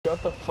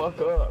Shut the fuck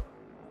up.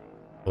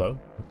 Hello?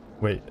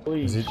 Wait,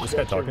 Please, is this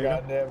guy talking again?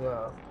 Goddamn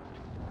mouth.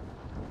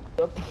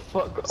 Shut the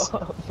fuck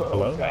up, bro.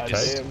 Hello? Goddamn,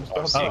 Tay?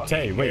 stop Oh,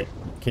 Tay, wait.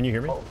 Can you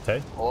hear me? Oh.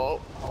 Tay?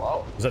 Hello?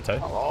 Hello? Is that Tay?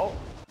 Hello?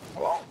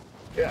 Hello?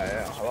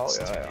 Yeah, hello,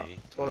 yeah.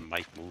 The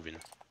mic moving.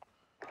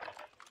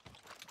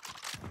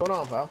 What's going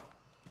on, pal?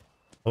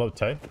 Hello,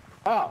 Tay?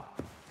 Pal?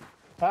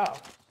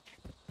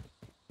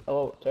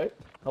 Hello, Tay?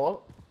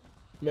 Hello?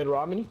 Mid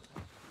Romney?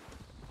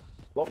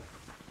 Hello?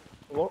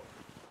 Hello?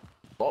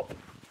 Hello?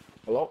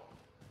 Hello?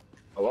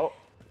 Hello?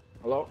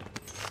 Hello?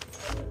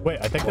 Wait,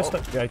 I think this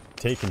guy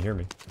Tay can hear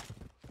me.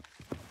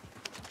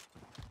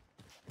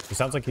 It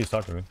sounds like he's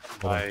talking to me.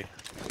 Hi.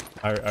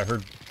 I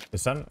heard it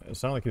sounded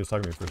like he was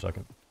talking to me for a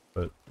second,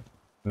 but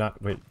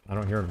not. Wait, I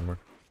don't hear him anymore.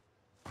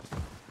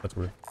 That's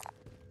weird.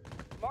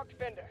 Marked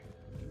vendor.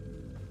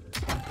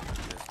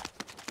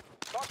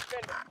 Marked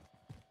vendor.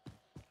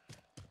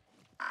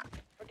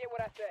 Forget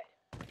what I said.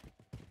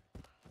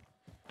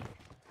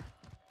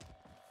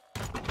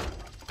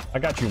 I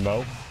got you,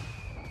 Mo.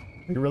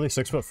 Are you really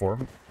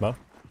 6'4", Mo?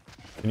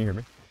 Can you hear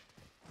me?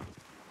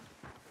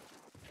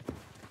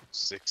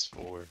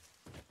 6'4".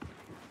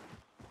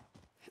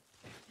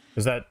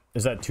 Is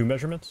that 2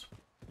 measurements?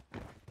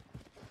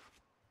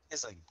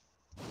 He's like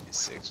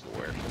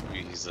 6'4".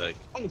 He's like,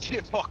 oh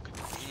shit, fuck.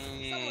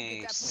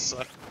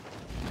 Suck.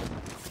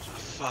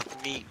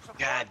 Fuck me.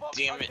 God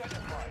damn it.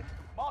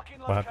 What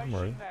happened,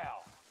 Murray?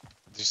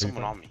 There's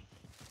someone on me.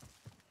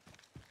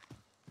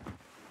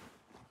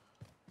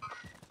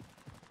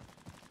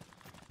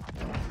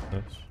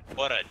 Nice.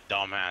 What a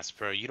dumbass,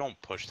 bro. You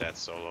don't push that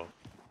solo.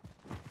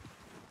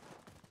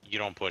 You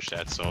don't push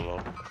that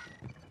solo.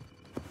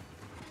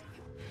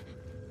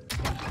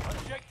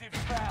 Objective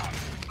found.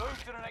 Move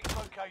to the next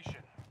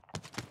location.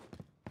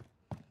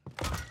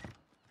 Oh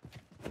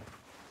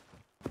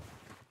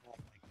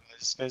my god,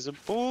 this guy's a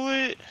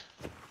bullet.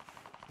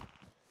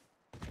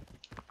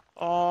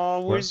 Oh,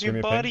 where's your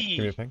buddy?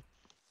 Give me a ping.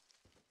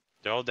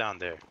 They're all down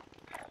there.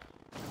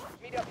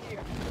 Meet up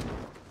here.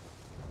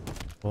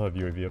 We'll have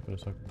UAV up in a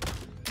second.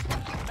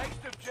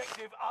 Next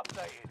objective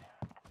updated.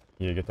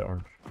 Yeah, get the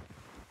orange.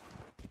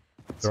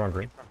 They're on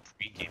green.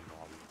 Pre-game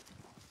lobby.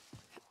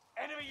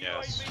 Enemy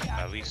Yes, UAV at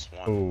active. least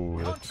one. Oh,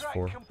 that's Contract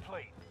 4.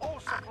 complete. All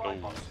supply Oh.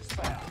 boxes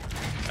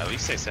found. At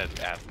least they said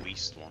at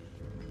least one.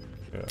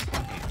 Yeah.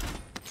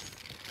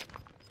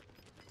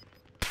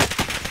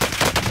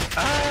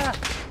 Ah!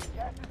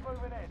 Gas is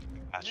moving in.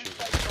 Got New you.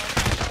 safe zone.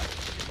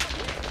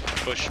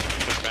 Push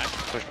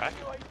back.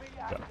 UAV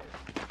active.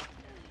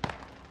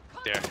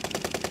 There.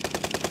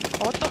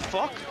 What the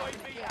fuck?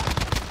 UAV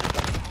active.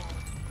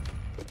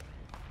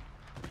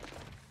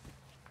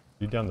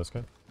 You down this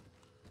guy?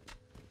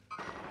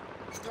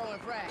 Throwing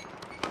frag.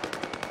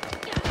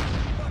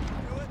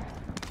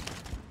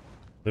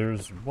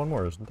 There's one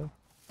more, isn't there?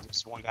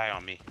 There's one guy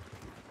on me.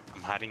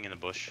 I'm hiding in the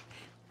bush.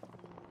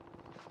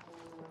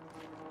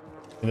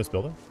 In this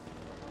building?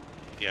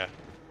 Yeah.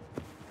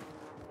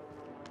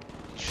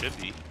 He should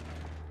be.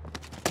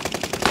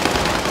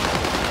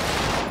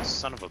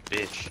 Son of a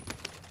bitch.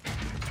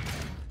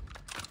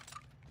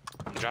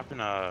 I'm dropping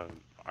a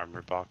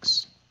armor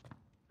box.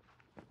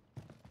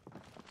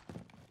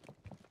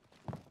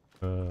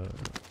 Never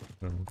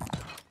mind.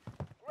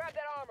 Grab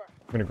that armor.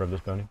 I'm gonna grab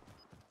this bounty.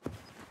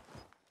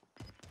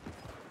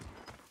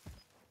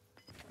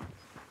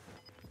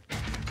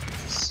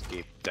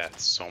 Escaped death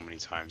so many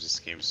times. This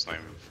game's not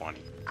even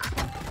funny.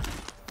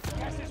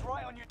 Gas is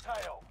right on your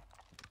tail.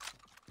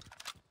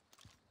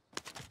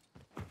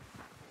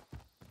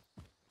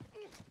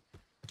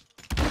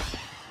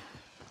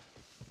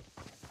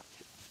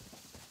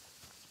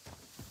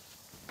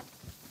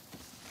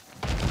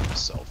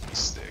 Selfie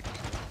stick.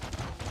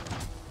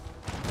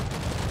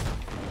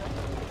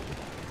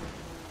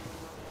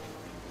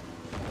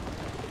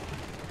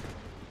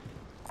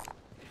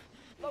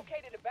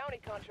 Located a bounty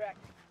contract.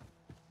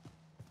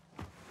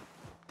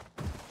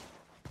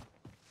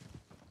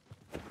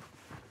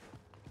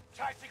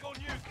 Tactical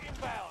nuke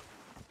inbound.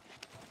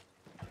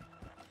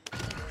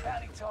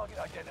 Bounty target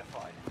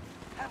identified.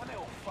 Have a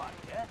little fun,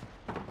 yeah?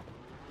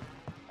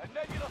 A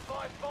Nebula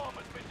 5 bomb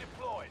has been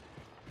deployed.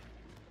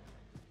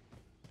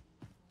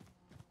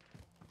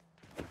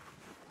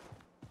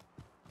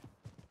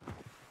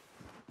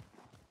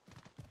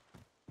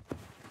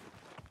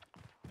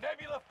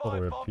 Nebula All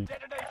the way 5 up bomb peak.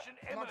 detonation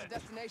imminent.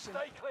 destination.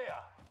 Stay clear.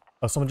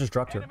 Oh, someone just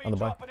dropped here on the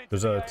buy.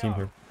 There's a team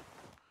here.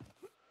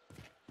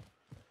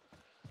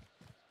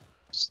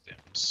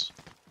 Stems.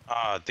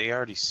 They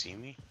already see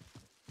me?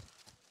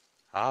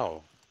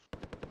 How?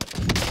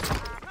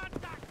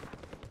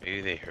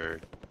 Maybe they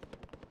heard.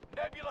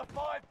 Nebula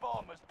 5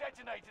 bomb has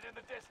detonated in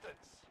the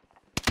distance.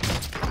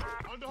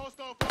 Under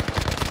hostile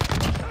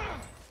fire.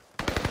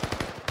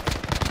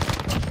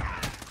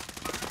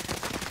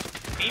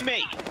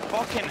 Teammate!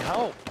 Fucking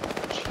help!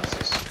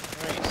 Jesus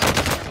Christ.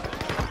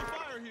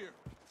 Fire here.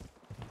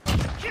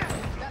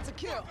 That's a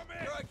kill.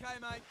 You're okay,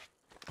 mate.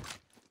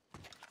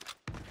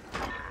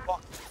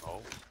 Fuck.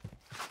 Oh.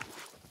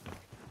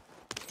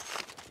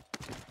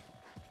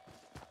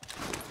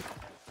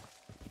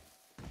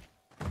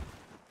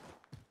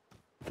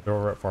 They're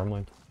over at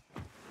farmland.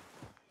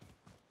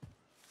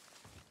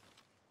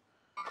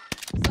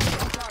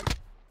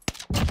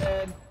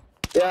 And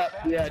yeah,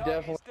 Bounty yeah, target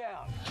definitely. is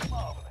down.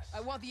 Marvelous.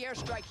 I want the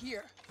airstrike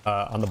here.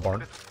 On the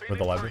barn where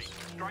the lab is.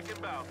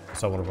 I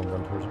saw one of them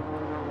run towards him.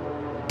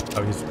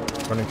 Oh, he's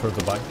running towards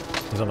the buy.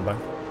 He's on the buy.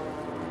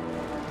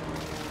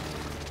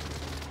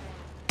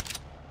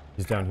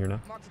 He's down here now.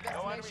 Mark the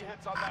No enemy destination.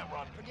 hits on that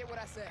run. Forget what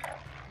I said.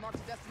 Mark the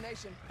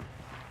destination.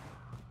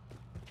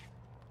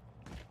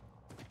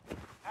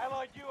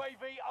 Allied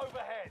UAV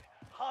overhead.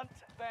 Hunt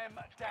them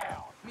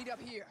down. Meet up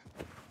here.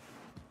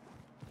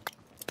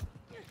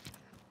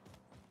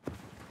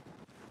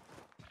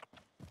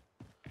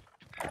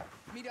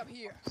 Meet up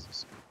here.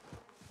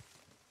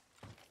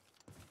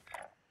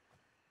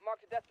 Mark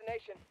the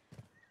destination.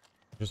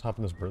 Just hop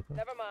in this bird though.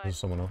 Never mind. This is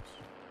someone else.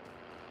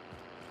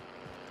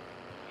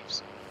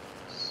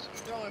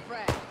 Throwing a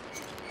frag.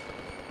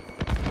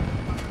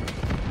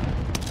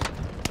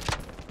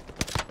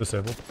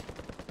 Disabled.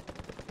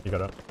 You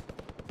got out.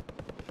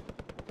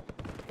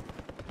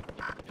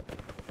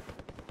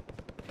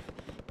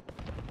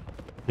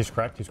 He's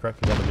cracked, he's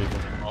cracked, he's on the vehicle.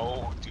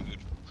 Oh, dude.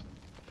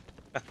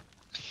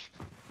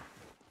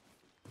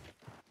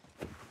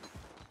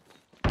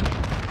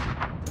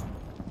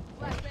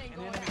 Flashbang An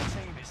going enemy out.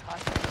 team is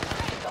hunting.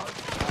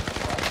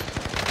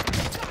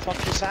 What the fuck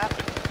just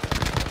happened?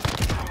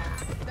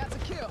 That's a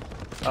kill.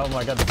 Oh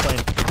my god, the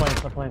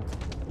plane.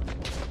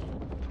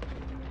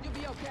 You'll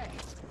be okay.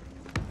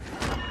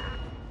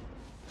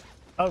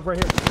 Oh,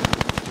 right here.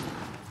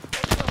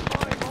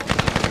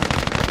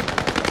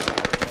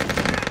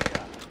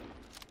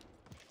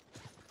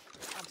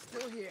 I'm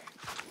still here.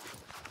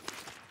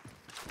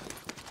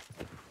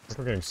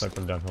 We're getting sniped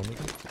from down home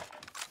again.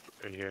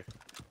 Right here.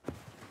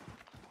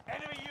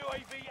 Enemy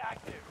UAV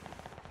active.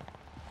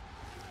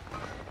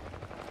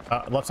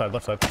 Left side,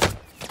 left side.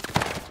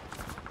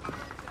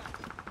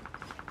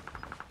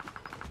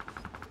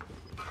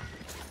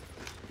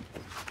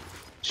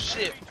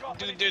 Shit,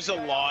 dude, there's a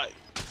lot.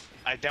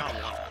 I downed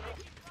one.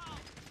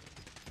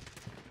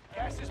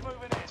 Gas is moving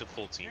in. It's a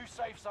full team. New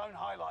safe zone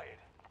highlighted.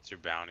 It's your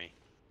bounty.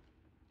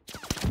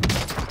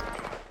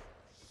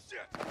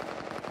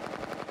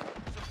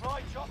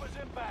 Supply choppers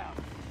inbound.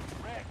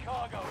 Rare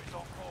cargo is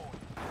on board.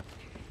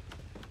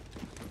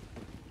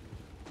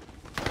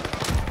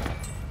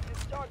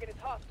 This target is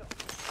hostile.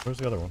 Where's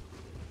the other one?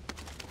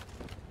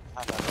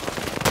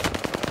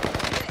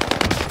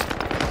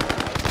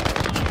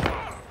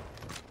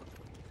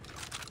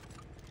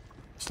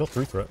 Still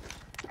 3 threat.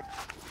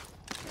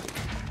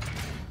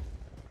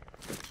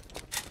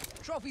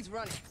 Trophy's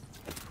running.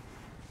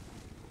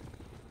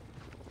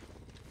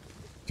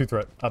 2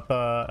 threat. Up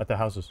at the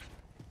houses.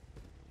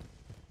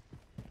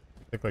 I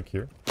think like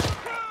here.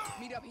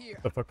 Meet up here.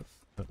 The fuck?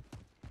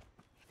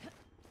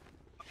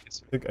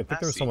 I think there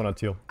was someone on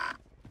teal.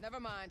 Never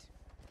mind.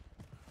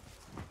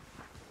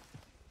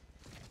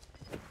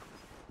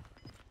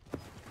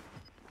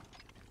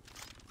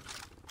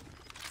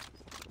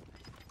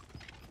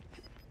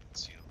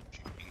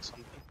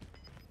 Something.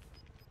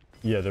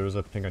 Yeah, there was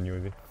a ping on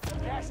UAV.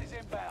 Gas is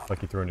inbound. Like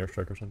he threw an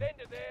airstrike or something.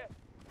 Vendor there.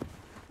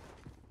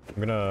 I'm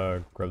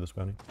gonna grab this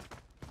bounty.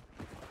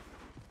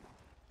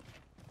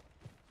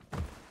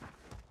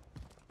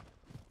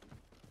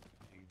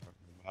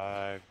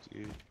 Five,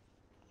 dude.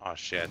 Oh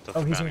shit, I thought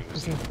Oh, the he's bounty here.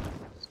 was He's here.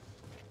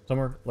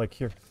 Somewhere like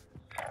here.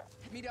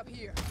 Meet up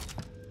here.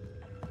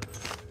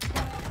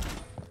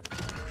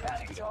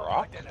 Bounty target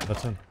rock? identified.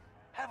 That's him.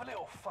 Have a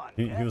little fun.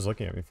 He yeah? was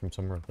looking at me from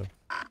somewhere up there.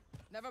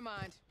 Never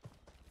mind.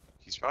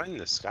 He's probably in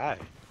the sky.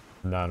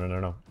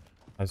 No.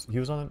 He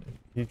was on.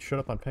 He showed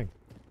up on ping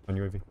on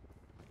UAV.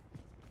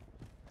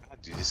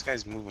 God, dude, this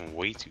guy's moving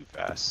way too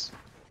fast.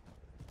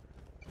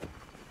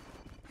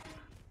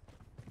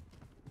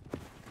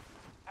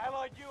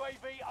 Allied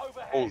UAV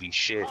overhead. Holy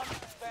shit.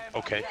 Hunt them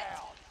Okay. down.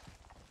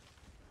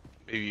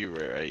 Maybe you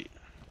were right.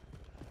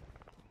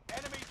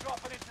 Enemy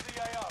dropping into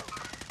the AO.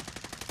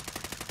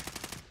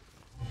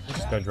 This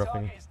guy Bounty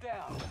dropping. target is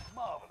down.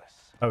 Marvelous.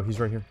 Oh, he's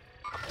right here.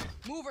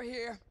 Mover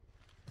here.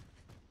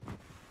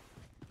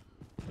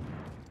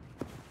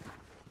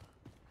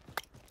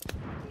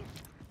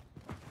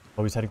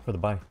 Oh, he's heading for the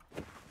buy.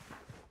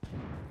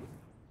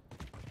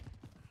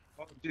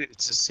 Oh, dude,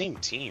 it's the same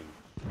team.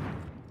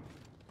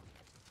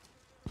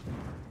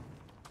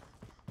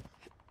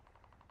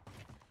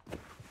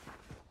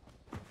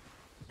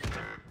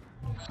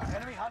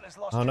 Enemy hunters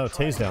lost Oh no, control.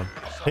 Tay's down.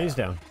 Tay's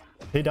down.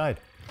 Tay died.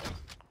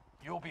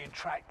 You're being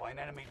tracked by an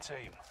enemy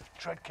team.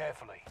 Tread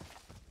carefully.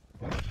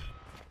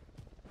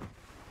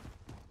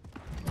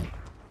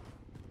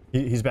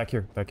 He's back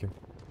here. Back here.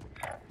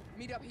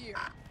 Meet up here.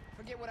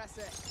 Forget what I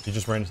said. He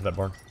just ran into that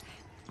barn.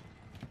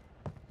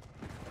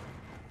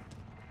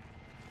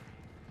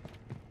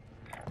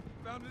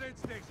 Found an aid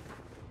station.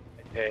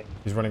 Hey,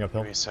 He's running give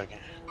uphill. me a second.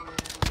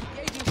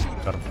 Engaging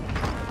shooter. Got him.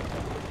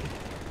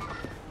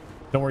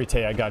 Don't worry,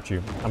 Tay. I got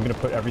you. I'm gonna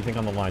put everything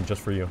on the line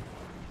just for you.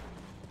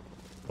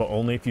 But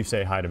only if you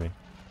say hi to me,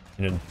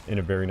 in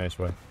a very nice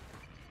way.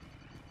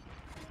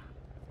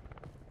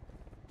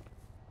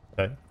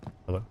 Tay,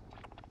 hello.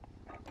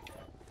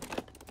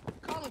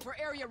 for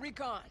area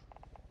recon.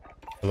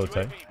 Hello,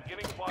 Tay. UAV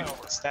beginning flyover.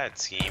 What's that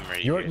team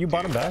right You here? you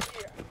bought him dude? back?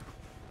 Wait,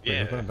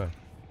 Yeah. who bought him back?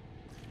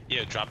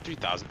 Yeah, drop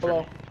 3,000 for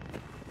Hello. me.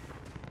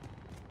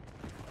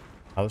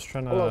 I was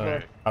trying to Hello,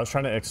 man. I was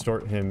trying to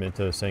extort him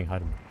into saying hi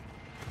to me.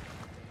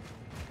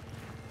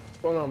 What's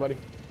going on, buddy?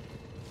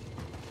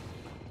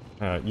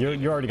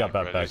 You already got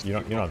that brothers, back. You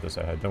don't have to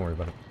say hi. Don't worry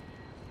about it.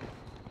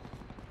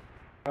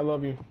 I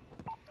love you.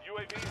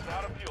 UAV is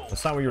out of fuel.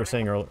 That's not what you were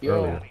saying Yo.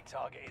 earlier. Bounty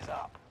target is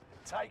up.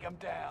 Take them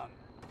down.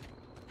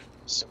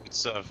 So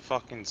it's a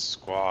fucking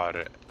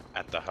squad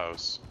at the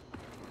house.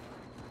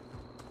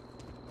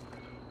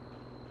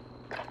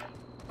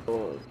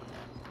 Oh,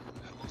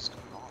 What's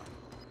going on?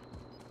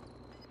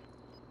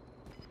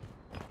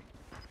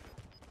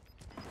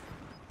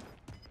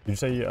 Did you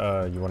say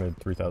you wanted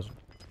 3,000?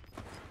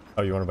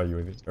 Oh, you want to buy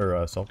UAV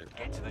or self?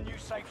 Get to the new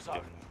safe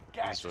zone.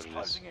 Gas is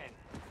closing in.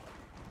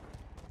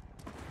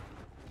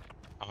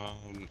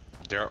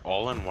 They're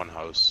all in one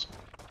house.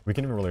 We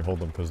can't even really hold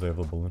them because they have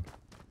the balloon.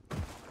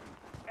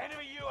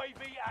 Enemy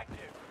UAV active.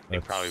 They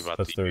probably bought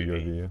That's the their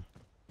UAV. UAV. Yeah.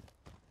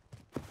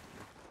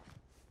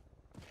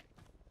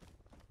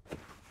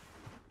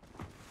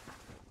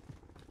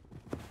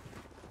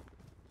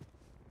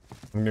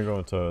 I'm gonna go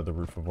into the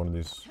roof of one of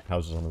these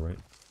houses on the right.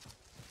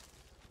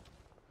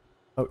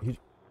 Oh, he.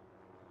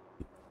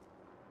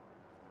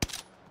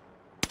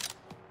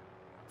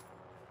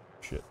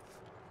 Shit.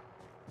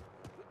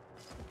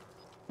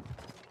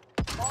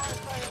 Fire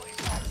sale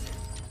is active.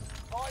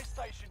 Fire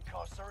station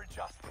costs are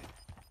adjusted.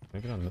 Can I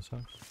get on this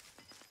house?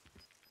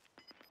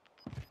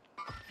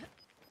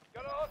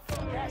 Got a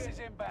hostile. Gas is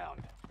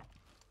inbound.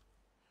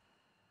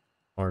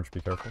 Orange,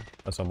 be careful.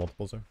 I saw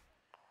multiples there.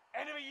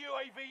 Enemy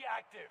UAV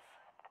active.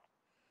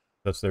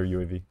 That's their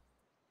UAV.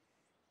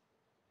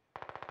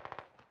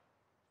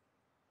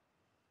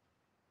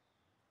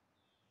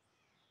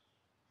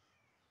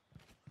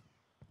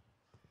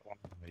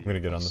 I'm gonna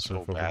get on this so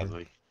roof over here.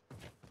 badly.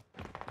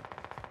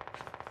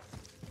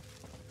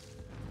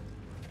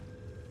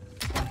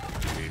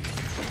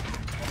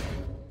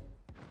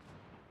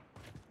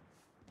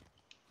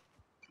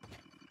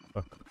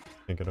 Fuck.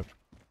 Can't get up.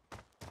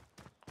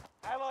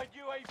 Allied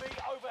UAV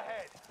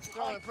overhead.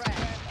 Throwing a frag.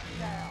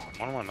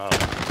 Down. One up.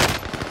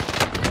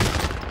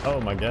 Oh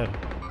my god.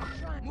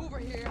 Move her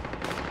here.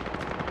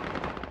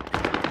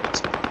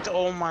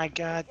 Oh my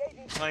god.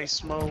 Nice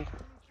smoke.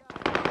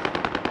 Bounty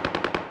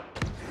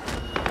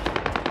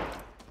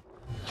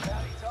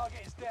target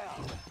is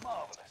down.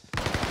 Marvelous.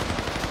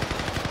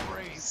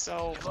 Freeze.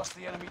 So Lost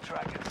the enemy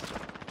trackers.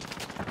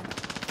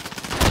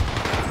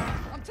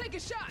 I'm taking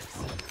shots.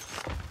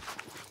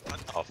 what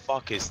the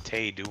fuck is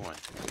Tay doing?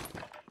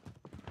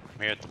 I'm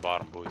here at the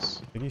bottom,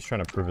 boys. I think he's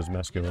trying to prove his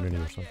masculinity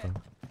or something.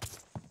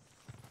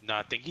 No,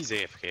 I think he's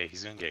AFK.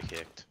 He's gonna get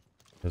kicked.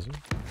 Is he?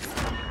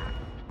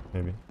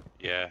 Maybe.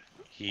 Yeah,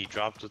 he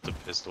dropped with the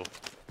pistol.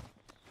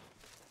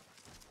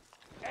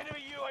 Enemy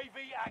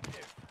UAV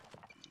active.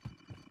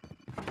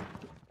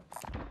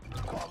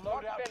 Got a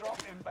loadout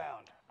drop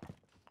inbound.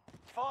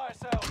 Fire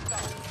sales done.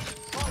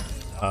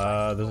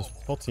 Prices There's a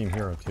full team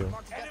hero too.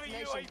 Mark the Enemy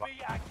destination. UAV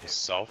active.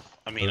 Self?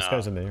 I Oh, mean, this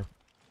guy's in the air.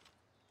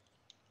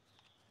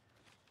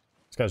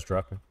 This guy's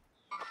dropping.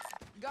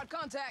 Got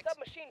contact.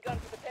 Submachine gun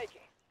for the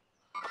taking.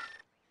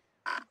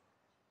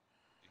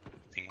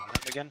 thing on him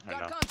again? Or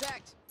Got no?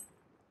 contact.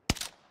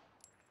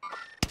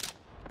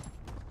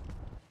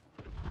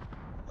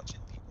 What's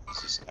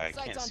this guy? I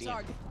Sights can't on see him.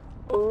 target.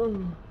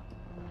 oh.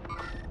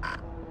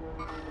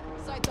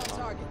 Sights on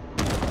target.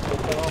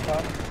 Get off,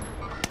 huh?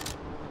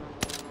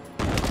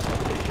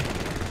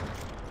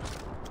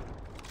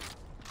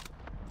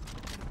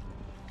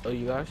 Oh,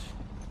 you guys?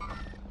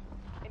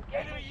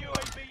 Enemy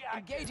UAV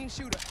active. Engaging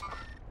shooter.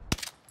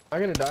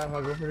 I'm gonna die if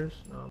I go for this.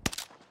 No.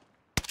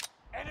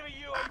 Enemy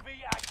UAV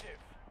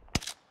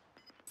active.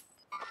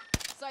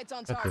 Sights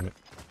on God damn target.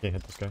 it. Can't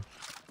hit this guy.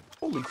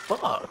 Holy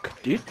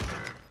fuck, dude.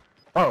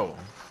 Oh,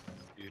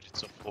 Dude,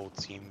 it's a full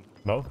team.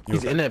 Mo? You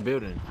he's okay? in that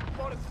building.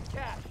 Spotted some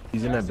cash.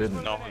 He's in that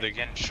building. No, they're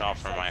getting shot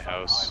from my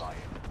house.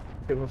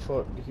 Give a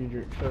fuck,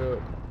 Hedrick. Shut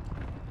up.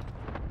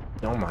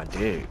 On my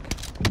dick.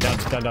 Down.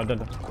 Got a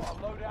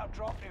loadout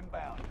drop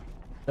inbound.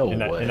 No In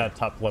way. that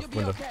top You'll left be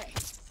window. okay.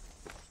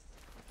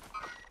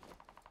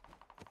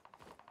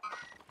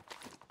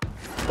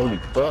 Holy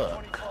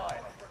fuck.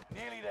 25.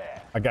 Nearly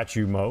there. I got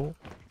you, Mo.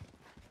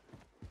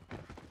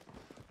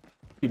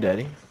 You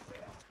daddy.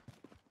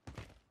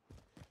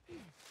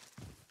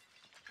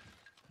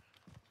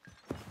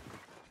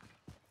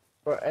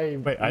 But hey,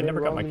 Wait, I never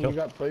got my Roman, kill. You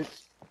got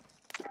plates?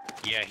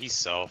 Yeah, he's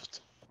selfed.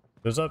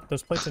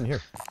 There's plates in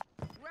here.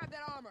 Grab that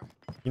armor.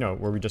 You know,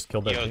 where we just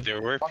killed that Yo, thing.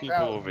 there were Fuck people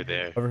out. over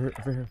there. Over here.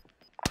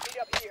 Meet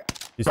up here.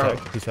 He's Bro.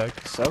 tagged. He's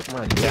tagged. Suck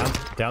my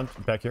dick. Down,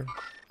 back here.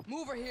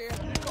 Move her here.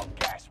 Got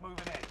gas moving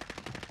in.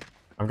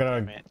 I'm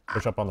gonna Man.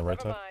 push up on the right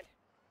Never side. mind.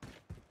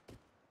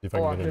 See if I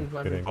Oh, I can get couldn't in.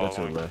 find Get it. in. Oh, That's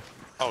to the left.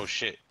 Oh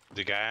shit,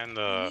 the guy on We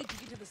the need to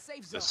get to the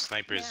safe zone.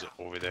 sniper's Now.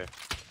 over there.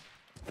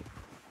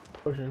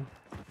 Pushing.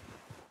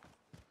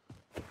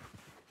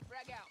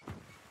 Frag out.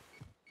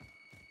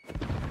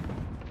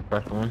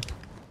 First one.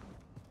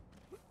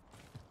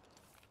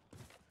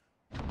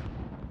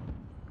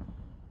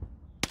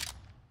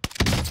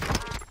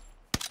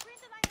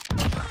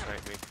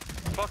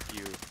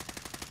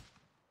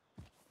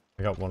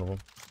 I got one of them.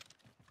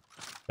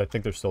 I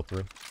think there's still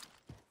 3.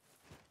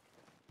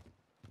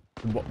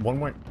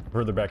 One went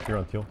further back here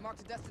on teal.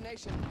 Marked a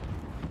destination.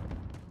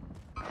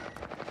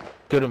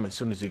 Killed him as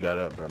soon as he got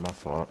up, bro. My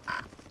fault.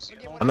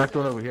 I knocked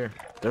one over here.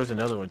 There was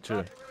another one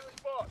too.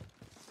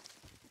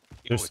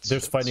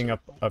 There's fighting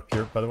up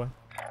here, by the way.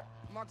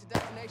 Marked a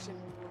destination.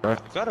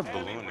 I've got a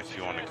balloon if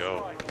you want to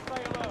go.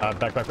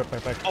 Back.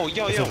 Oh,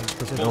 yo.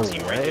 Precision. No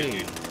Team right there, way.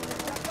 dude.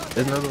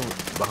 There's another one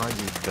behind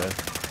you, guys.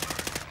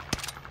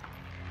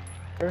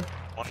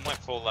 One went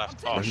full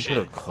left. Oh, Oh, he put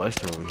a shit.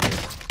 cluster over here.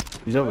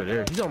 He's over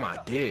there. He's on my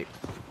dick.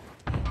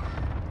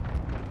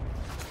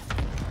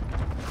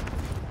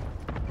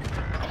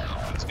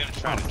 He's gonna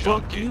try to Fuck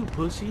jump you,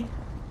 pussy.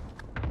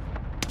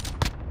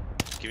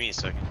 Give me a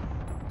second.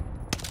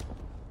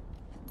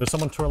 There's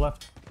someone to our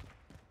left.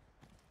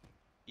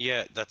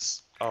 Yeah,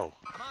 that's... Oh.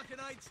 Mark an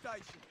aid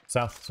station.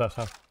 South. I'm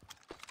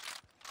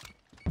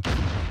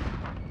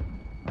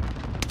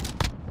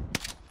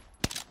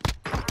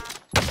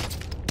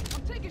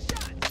taking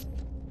shots.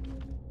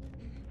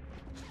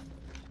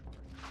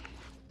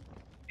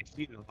 If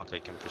you know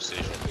taking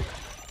precision.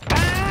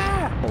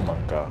 Oh my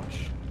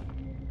gosh.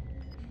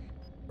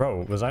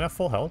 Bro, was I not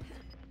full health?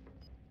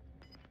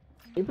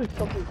 He was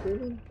fucking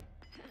crazy.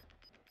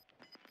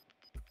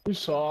 You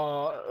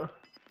saw.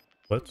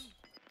 Blitz?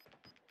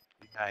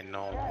 I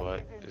know,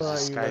 but is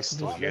this guy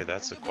still here?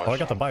 That's a question. Oh, I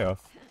got the buy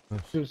off.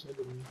 Nice. Could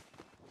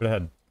have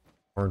had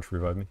orange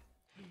revive me.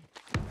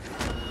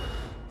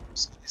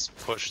 It's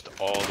pushed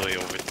all the way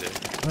over there.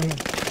 Destination.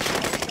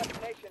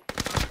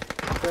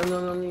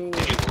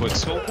 Did you quick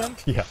scope him?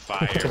 Yeah.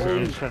 Fire,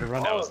 bro.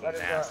 That was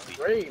nasty.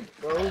 Great,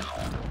 bro.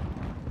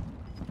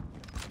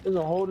 There's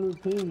a whole new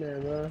team there,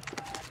 bro.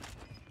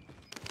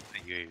 The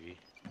UAV.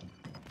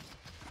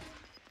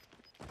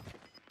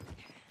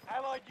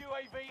 Allied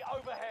UAV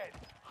overhead.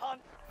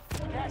 Hunt.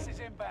 Gas is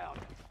inbound.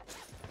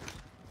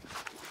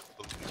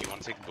 Do you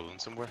want to take a balloon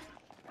somewhere?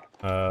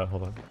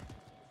 Hold on.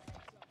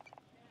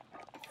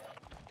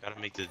 Gotta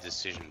make the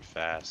decision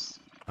fast.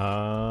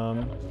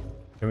 Can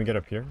we get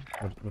up here?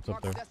 What's up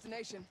Marked there? a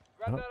destination.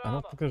 I don't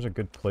think there's a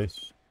good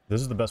place.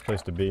 This is the best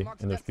place to be,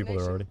 and there's people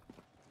there already.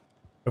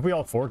 If we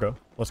all 4 go,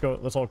 let's go.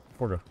 Let's all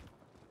 4 go.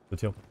 The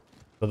teal.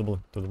 To the blue.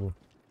 To the blue.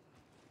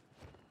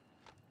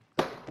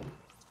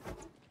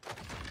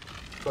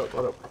 What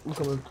up? I'm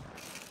coming.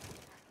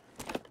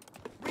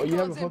 Oh, you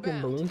have a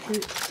fucking balloon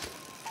shoot?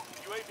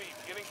 UAV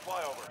beginning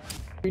flyover.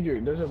 Pedro,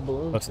 there's a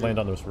balloon. Let's land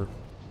on this roof.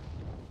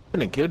 I'm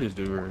gonna kill this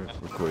dude real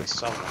quick.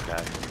 Saw one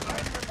guy.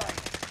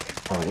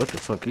 Oh, what the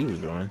fuck he was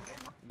doing?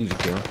 Easy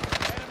kill.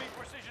 Enemy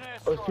precision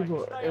airstrike. There's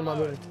people Stay in my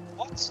alert. building.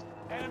 What?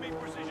 Enemy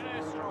precision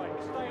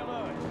airstrike. Stay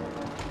alert.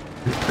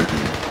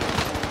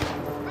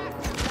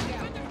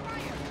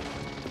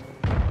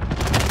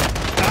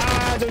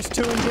 Ah, there's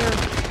 2 in here.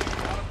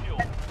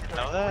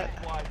 Know that?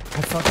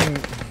 I fucking.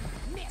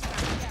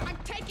 I'm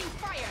taking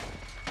fire.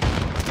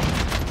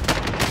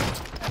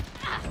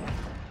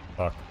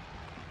 Fuck.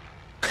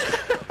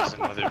 There's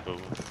another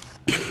balloon.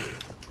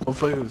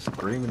 Hopefully it was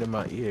screaming in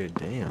my ear.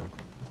 Damn.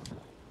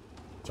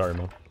 Sorry,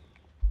 Mom.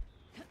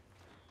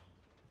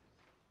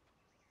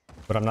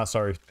 But I'm not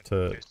sorry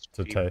to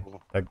Tay.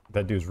 people.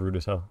 That dude's rude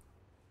as hell.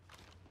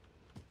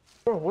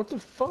 Bro, what the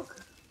fuck?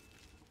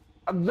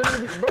 I'm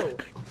literally, bro.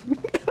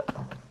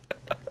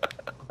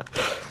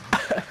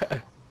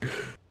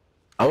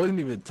 I wasn't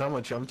even talking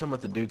about you. I'm talking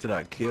about the dude that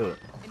I killed.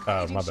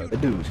 My bad. That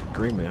dude was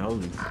screaming.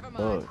 Holy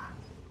fuck.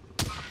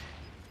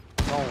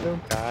 Oh,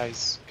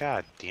 guys.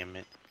 God damn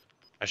it.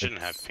 I shouldn't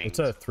have pinged. It's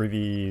a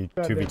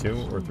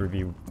 3v2v2 or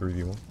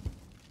 3v1.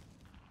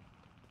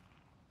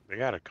 They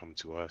gotta come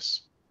to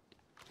us.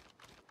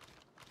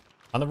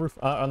 On the roof,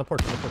 on the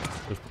porch,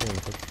 There's people on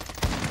the porch.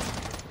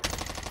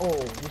 Oh,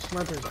 the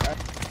sniper's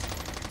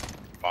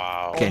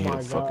Wow. can't Oh hit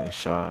a fucking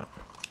shot.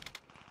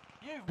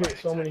 You've Hit made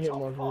so it many to hit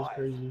top markers, it's 5.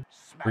 crazy.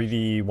 Smash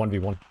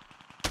 3v1v1.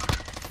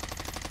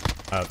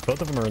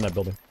 Both of them are in that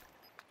building.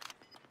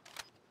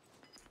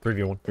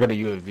 3v1. I got a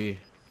UAV.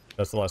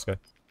 That's the last guy.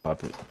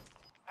 Pop it.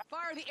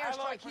 Fire the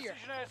Allied airstrike here.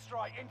 precision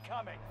airstrike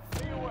incoming.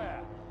 Be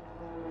aware.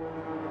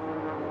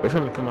 Wait for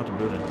him to come out the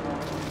building.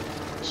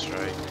 That's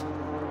right.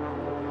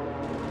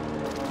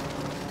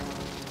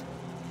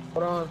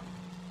 Hold on.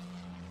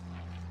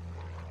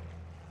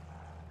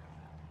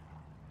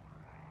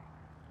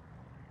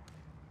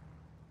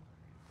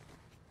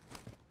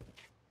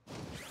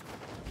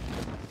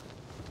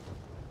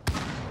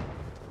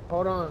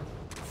 Hold on.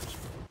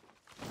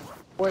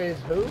 Wait, it's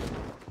who?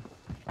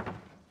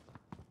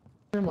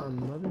 Am I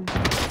mother?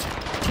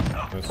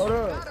 Nice. Hold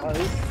up.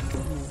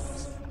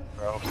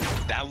 Bro.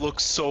 That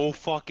looks so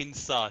fucking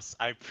sus.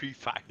 I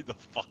pre-fired the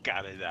fuck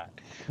out of that.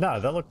 Nah,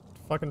 that looked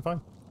fucking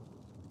fine.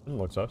 Didn't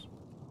look sus.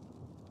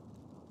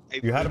 I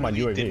You had him on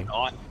literally UAV. Did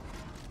not.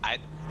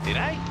 Did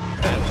I?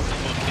 That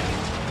wasn't looking.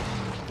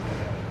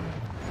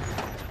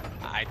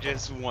 I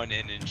just went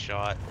in and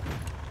shot.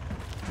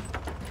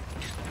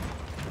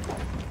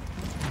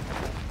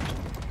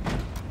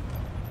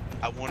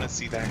 I want to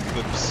see that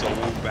clip so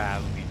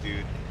badly,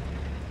 dude.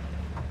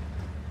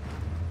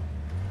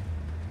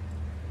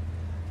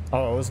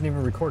 Oh, I wasn't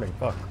even recording.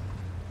 Fuck.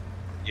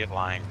 You're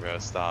lying, bro.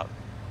 Stop.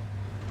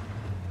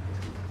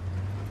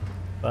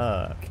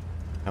 Fuck.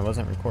 I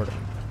wasn't recording.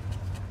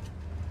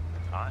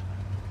 Not.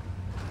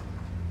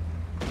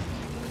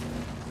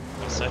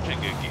 It's such a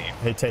good game.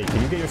 Hey, Tate,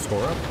 can you get your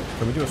score up?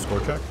 Can we do a score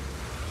check?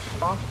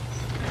 Huh?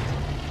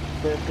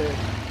 There.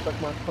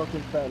 Suck my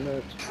fucking fat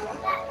nuts.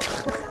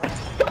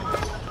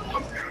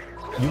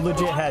 You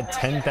legit had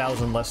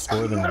 10,000 less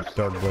score than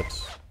Dark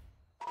Blitz.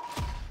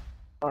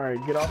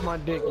 Alright, get off my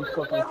dick, you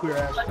fucking queer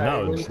ass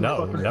fat.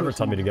 No, never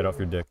tell me to get off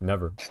your dick.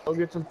 Never. Go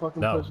get some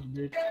fucking No. pussy,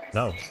 bitch.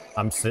 No.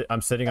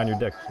 I'm sitting on your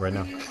dick right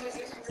now.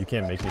 You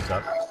can't make me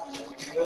stop.